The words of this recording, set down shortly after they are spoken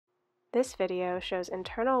This video shows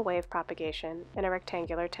internal wave propagation in a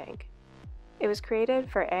rectangular tank. It was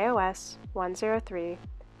created for AOS 103,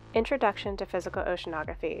 Introduction to Physical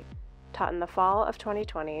Oceanography, taught in the fall of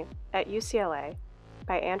 2020 at UCLA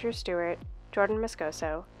by Stewart, Jordyn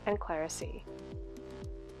Moscoso, and Clara Si.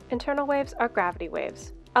 Internal waves are gravity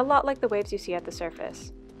waves, a lot like the waves you see at the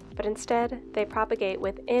surface, but instead they propagate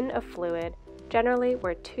within a fluid, generally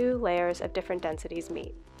where two layers of different densities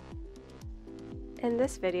meet. In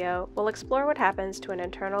this video, we'll explore what happens to an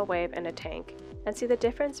internal wave in a tank and see the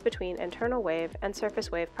difference between internal wave and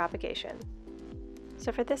surface wave propagation.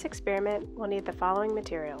 So for this experiment, we'll need the following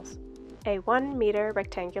materials: a 1 meter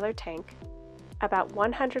rectangular tank, about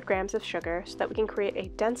 100 grams of sugar so that we can create a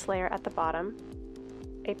dense layer at the bottom,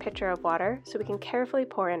 a pitcher of water so we can carefully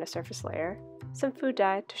pour in a surface layer, some food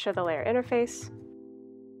dye to show the layer interface,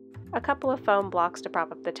 a couple of foam blocks to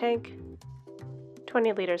prop up the tank,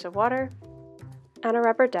 20 liters of water, and a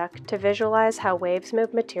rubber duck to visualize how waves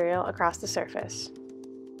move material across the surface.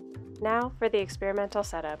 Now for the experimental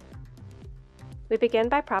setup. We begin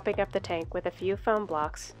by propping up the tank with a few foam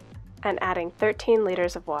blocks and adding 13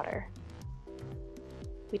 liters of water.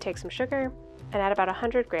 We take some sugar and add about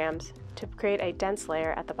 100 grams to create a dense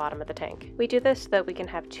layer at the bottom of the tank. We do this so that we can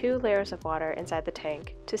have 2 layers of water inside the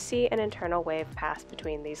tank to see an internal wave pass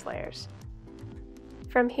between these layers.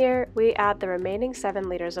 From here, we add the remaining 7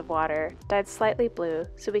 liters of water, dyed slightly blue,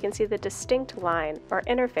 so we can see the distinct line or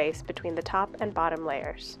interface between the top and bottom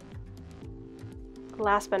layers.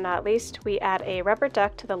 Last but not least, we add a rubber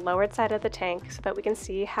duck to the lowered side of the tank so that we can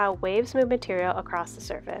see how waves move material across the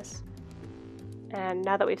surface. And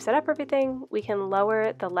now that we've set up everything, we can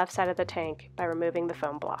lower the left side of the tank by removing the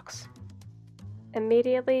foam blocks.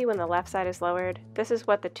 Immediately when the left side is lowered, this is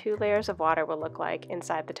what the 2 layers of water will look like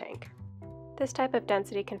inside the tank. This type of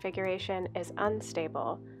density configuration is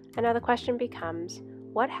unstable, and now the question becomes,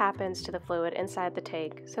 what happens to the fluid inside the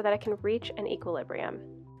tank so that it can reach an equilibrium?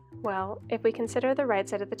 Well, if we consider the right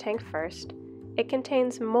side of the tank first, it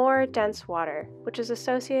contains more dense water, which is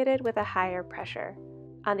associated with a higher pressure.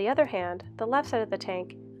 On the other hand, the left side of the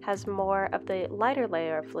tank has more of the lighter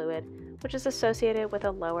layer of fluid, which is associated with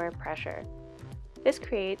a lower pressure. This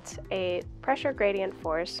creates a pressure gradient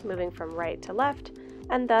force moving from right to left,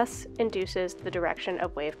 and thus induces the direction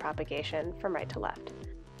of wave propagation from right to left.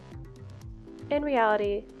 In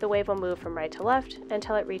reality, the wave will move from right to left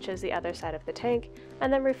until it reaches the other side of the tank,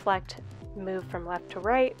 and then reflect, move from left to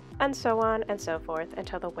right, and so on and so forth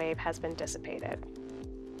until the wave has been dissipated.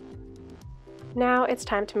 Now it's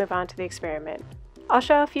time to move on to the experiment. I'll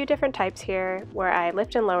show a few different types here where I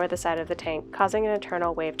lift and lower the side of the tank, causing an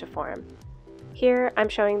internal wave to form. Here I'm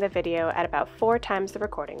showing the video at about 4 times the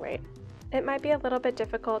recording rate. It might be a little bit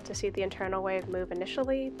difficult to see the internal wave move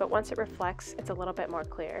initially, but once it reflects, it's a little bit more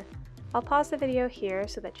clear. I'll pause the video here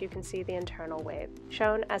so that you can see the internal wave,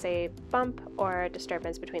 shown as a bump or a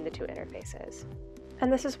disturbance between the 2 interfaces. And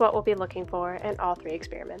this is what we'll be looking for in all 3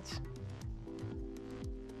 experiments.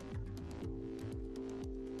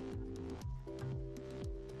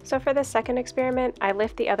 So for this second experiment, I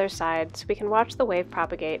lift the other side so we can watch the wave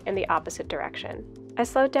propagate in the opposite direction. I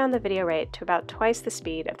slowed down the video rate to about twice the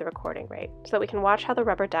speed of the recording rate so that we can watch how the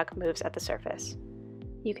rubber duck moves at the surface.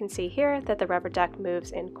 You can see here that the rubber duck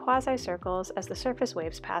moves in quasi-circles as the surface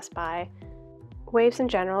waves pass by. Waves in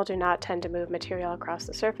general do not tend to move material across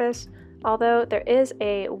the surface, although there is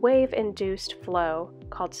a wave-induced flow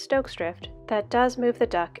called Stokes drift that does move the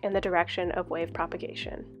duck in the direction of wave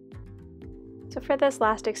propagation. So for this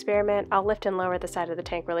last experiment, I'll lift and lower the side of the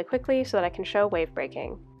tank really quickly so that I can show wave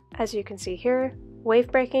breaking. As you can see here, wave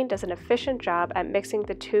breaking does an efficient job at mixing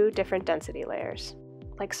the 2 different density layers.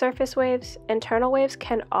 Like surface waves, internal waves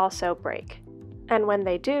can also break. And when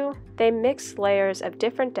they do, they mix layers of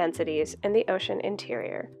different densities in the ocean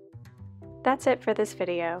interior. That's it for this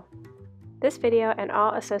video. This video and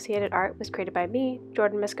all associated art was created by me,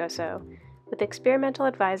 Jordyn Moscoso, with experimental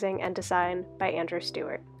advising and design by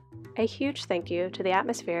Stewart. A huge thank you to the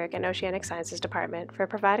Atmospheric and Oceanic Sciences Department for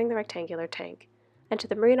providing the rectangular tank, and to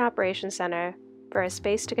the Marine Operations Center for a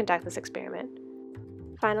space to conduct this experiment.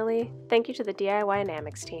 Finally, thank you to the DIY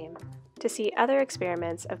Dynamics team. To see other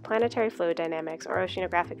experiments of planetary fluid dynamics or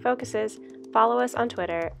oceanographic focuses, follow us on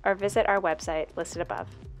Twitter or visit our website listed above.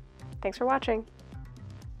 Thanks for watching!